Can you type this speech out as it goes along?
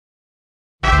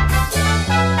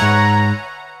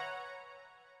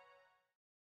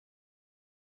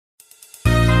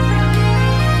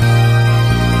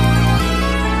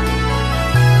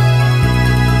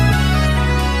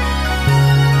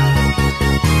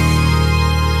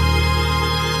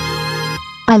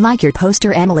I like your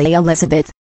poster, Emily Elizabeth.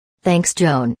 Thanks,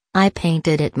 Joan. I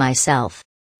painted it myself.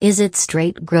 Is it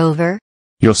straight, Grover?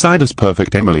 Your side is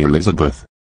perfect, Emily Elizabeth.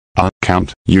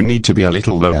 Count, you need to be a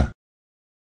little lower.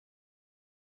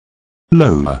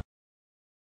 Lower.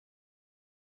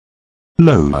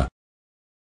 Lower.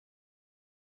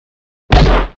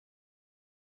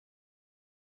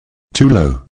 Too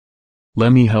low.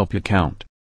 Let me help you count.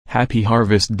 Happy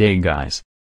Harvest Day, guys.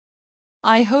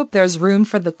 I hope there's room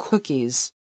for the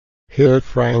cookies. Here,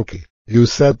 Frankie, you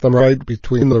set them right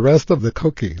between the rest of the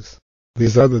cookies.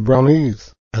 These are the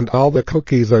brownies, and all the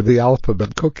cookies are the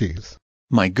alphabet cookies.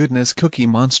 My goodness, Cookie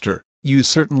Monster, you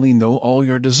certainly know all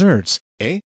your desserts,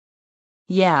 eh?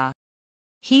 Yeah.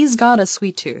 He's got a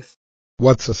sweet tooth.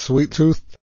 What's a sweet tooth?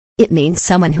 It means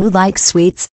someone who likes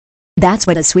sweets. That's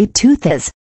what a sweet tooth is.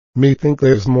 Me think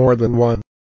there's more than one.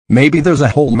 Maybe there's a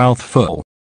whole mouthful.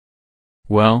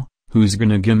 Well, who's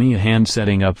gonna give me a hand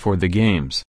setting up for the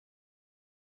games?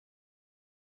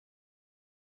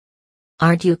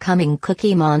 Aren't you coming,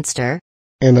 Cookie Monster?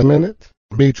 In a minute,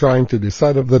 me trying to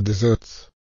decide of the desserts.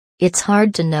 It's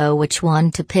hard to know which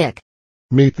one to pick.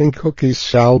 Me think cookies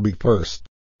shall be first.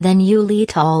 Then you'll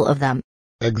eat all of them.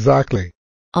 Exactly.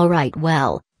 Alright,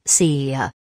 well, see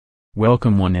ya.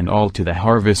 Welcome one and all to the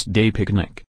Harvest Day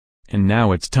picnic. And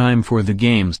now it's time for the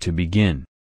games to begin.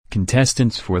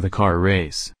 Contestants for the car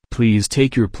race, please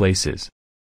take your places.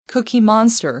 Cookie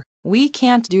Monster, we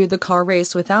can't do the car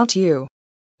race without you.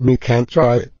 Me can't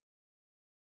try it.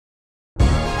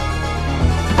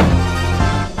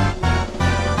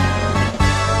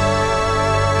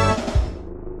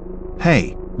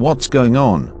 Hey, what's going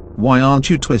on? Why aren't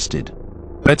you twisted?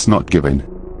 Let's not give in.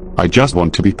 I just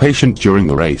want to be patient during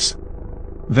the race.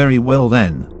 Very well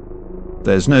then.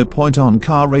 There's no point on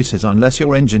car races unless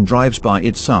your engine drives by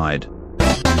its side.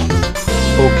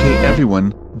 Okay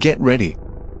everyone, get ready.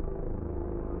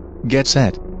 Get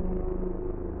set.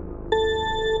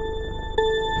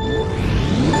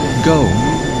 Go.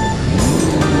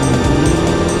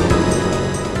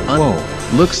 Oh,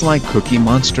 looks like Cookie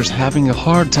Monster's having a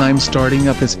hard time starting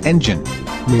up his engine.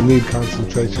 Me need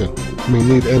concentration. Me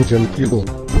need engine fuel.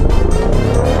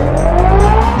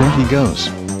 There he goes.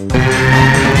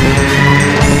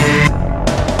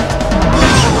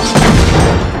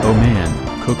 Oh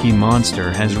man, Cookie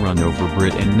Monster has run over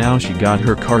Brit and now she got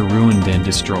her car ruined and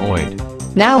destroyed.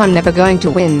 Now I'm never going to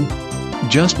win.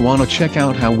 Just wanna check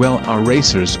out how well our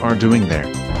racers are doing there.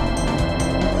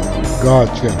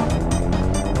 Gotcha.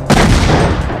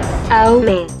 Oh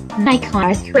man, my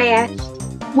car's crashed.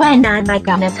 When am I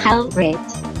gonna tell Brit?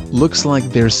 Looks like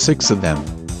there's 6 of them.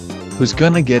 Who's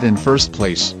gonna get in first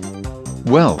place?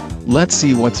 Well, let's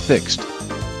see what's fixed.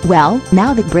 Well,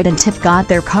 now that Brit and Tiff got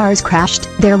their cars crashed,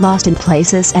 they're lost in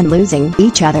places and losing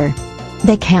each other.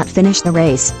 They can't finish the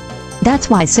race. That's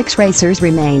why 6 racers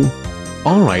remain.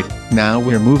 Alright, now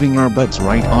we're moving our butts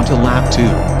right onto lap 2.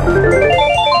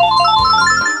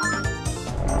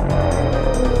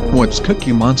 What's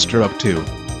Cookie Monster up to?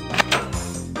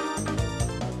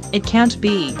 It can't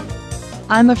be.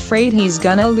 I'm afraid he's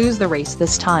gonna lose the race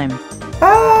this time.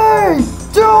 Hey!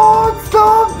 Don't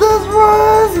stop this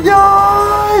race,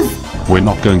 guys! We're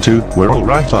not going to, we're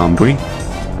alright, aren't we?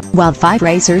 While 5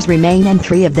 racers remain and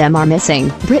 3 of them are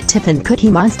missing, Brit, Tiff and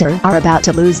Cookie Monster are about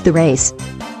to lose the race.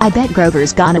 I bet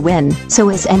Grover's gonna win, so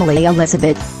is Emily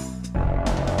Elizabeth.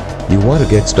 You want to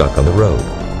get stuck on the road.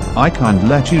 I can't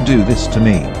let you do this to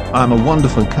me. I'm a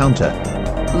wonderful counter.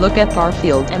 Look at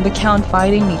Garfield and the Count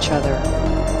fighting each other.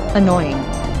 Annoying.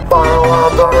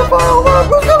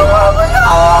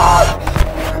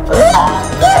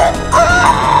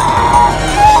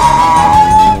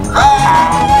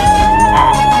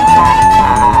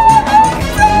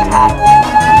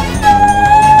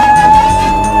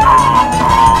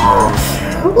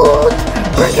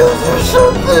 Because you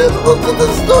should be able to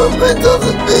disturb me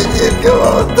doesn't mean you go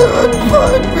out there and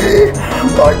find me.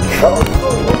 My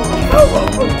counsel will come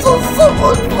up until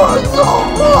someone finds out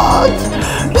what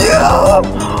you are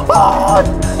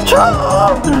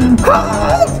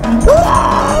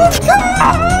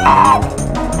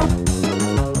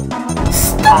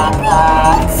Stop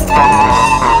it! Stop!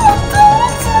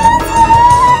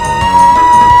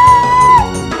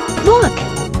 Look!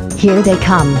 Here they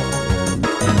come.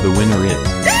 And the winner is...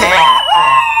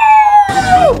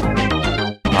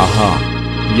 Aha!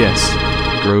 Yes!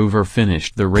 Grover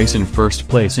finished the race in first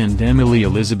place and Emily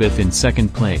Elizabeth in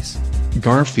second place.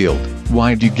 Garfield,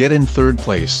 why'd you get in third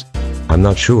place? I'm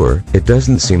not sure, it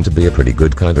doesn't seem to be a pretty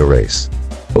good kind of race.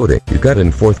 Odie, you got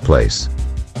in fourth place.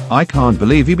 I can't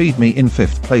believe you beat me in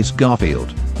fifth place,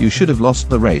 Garfield. You should have lost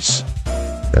the race.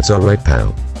 That's alright,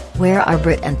 pal. Where are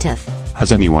Brit and Tiff?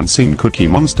 Has anyone seen Cookie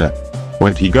Monster?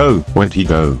 Where'd he go? Where'd he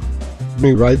go?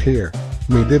 Me right here.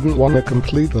 Me didn't want to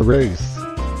complete the race.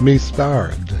 Me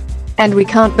starved. And we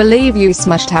can't believe you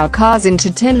smashed our cars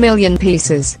into 10 million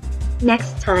pieces.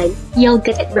 Next time, you'll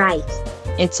get it right.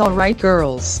 It's alright,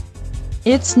 girls.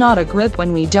 It's not a grip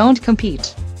when we don't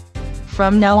compete.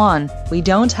 From now on, we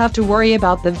don't have to worry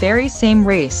about the very same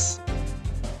race.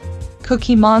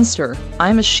 Cookie Monster,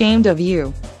 I'm ashamed of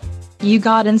you. You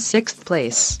got in 6th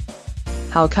place.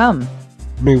 How come?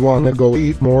 Me wanna go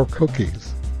eat more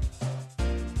cookies.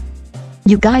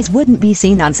 You guys wouldn't be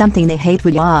seen on something they hate,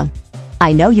 would ya?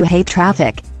 I know you hate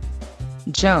traffic.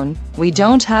 Joan, we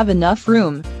don't have enough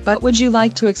room, but would you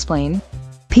like to explain?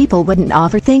 People wouldn't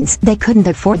offer things they couldn't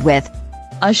afford with.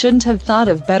 I shouldn't have thought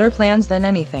of better plans than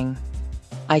anything.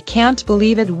 I can't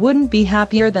believe it wouldn't be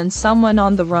happier than someone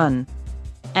on the run.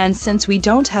 And since we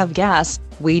don't have gas,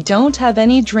 we don't have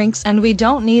any drinks and we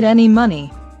don't need any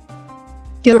money.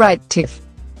 You're right, Tiff.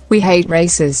 We hate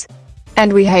races.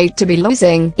 And we hate to be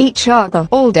losing each other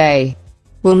all day.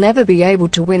 We'll never be able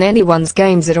to win anyone's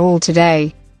games at all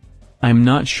today. I'm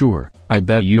not sure. I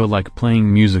bet you'll like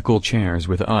playing musical chairs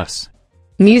with us.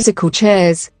 Musical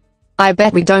chairs? I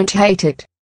bet we don't hate it.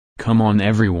 Come on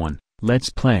everyone, let's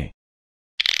play.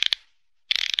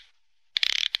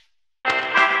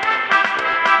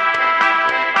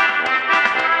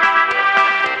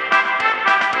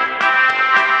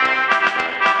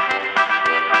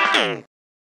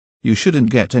 You shouldn't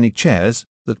get any chairs,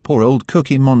 that poor old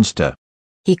Cookie Monster.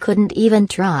 He couldn't even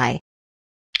try.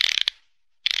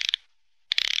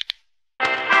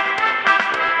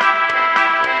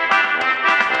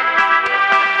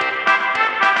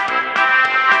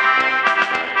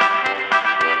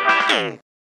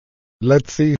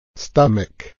 Let's see.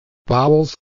 Stomach.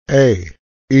 Vowels A,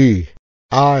 E,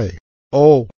 I,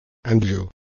 O, and U.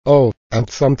 O, and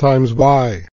sometimes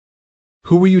Y.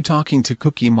 Who were you talking to,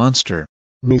 Cookie Monster?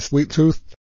 Me Sweet Tooth.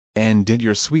 And did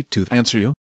your sweet tooth answer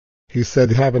you? He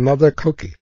said have another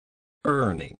cookie.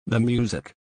 Ernie, the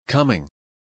music. Coming.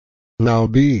 Now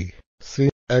B, C,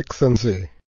 X and Z.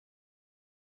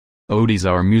 Odie's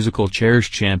our musical chairs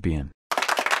champion.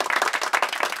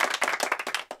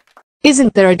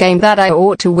 Isn't there a game that I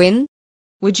ought to win?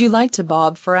 Would you like to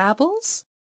bob for apples?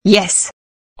 Yes.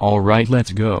 Alright,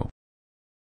 let's go.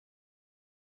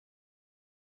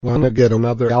 Wanna get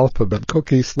another alphabet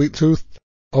cookie, Sweet Tooth?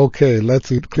 Okay,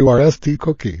 let's eat QRST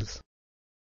cookies.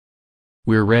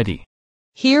 We're ready.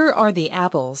 Here are the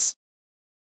apples.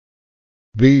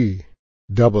 B,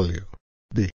 W,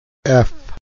 D,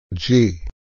 F, G,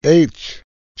 H,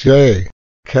 J,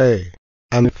 K,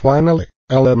 and finally,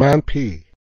 L, M, and P.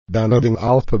 Downloading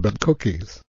alphabet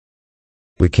cookies.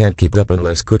 We can't keep up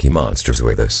unless Cookie Monster's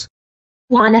with us.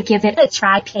 Wanna give it a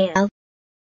try, pal?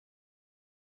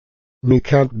 Me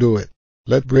can't do it.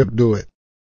 Let Brit do it.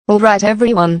 Alright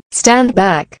everyone, stand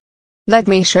back. Let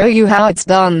me show you how it's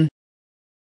done.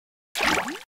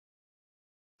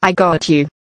 I got you.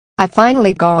 I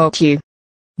finally got you.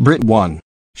 Brit won.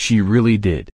 She really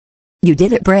did. You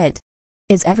did it, Brit.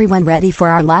 Is everyone ready for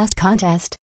our last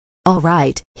contest?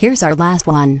 Alright, here's our last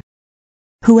one.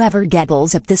 Whoever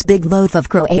gobbles up this big loaf of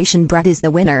Croatian bread is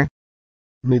the winner.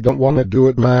 Me don't wanna do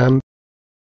it, man.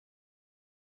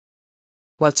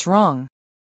 What's wrong?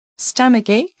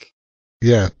 Stomachache?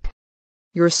 Yep.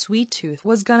 Your sweet tooth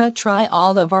was gonna try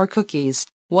all of our cookies,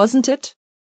 wasn't it?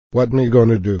 What me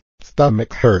gonna do?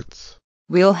 Stomach hurts.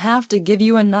 We'll have to give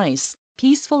you a nice,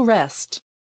 peaceful rest.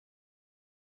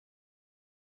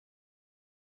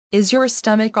 Is your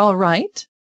stomach all right?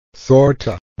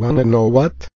 Sorta. Wanna know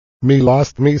what? Me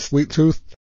lost me Sweet Tooth.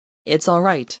 It's all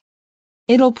right.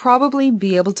 It'll probably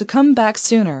be able to come back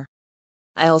sooner.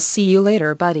 I'll see you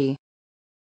later, buddy.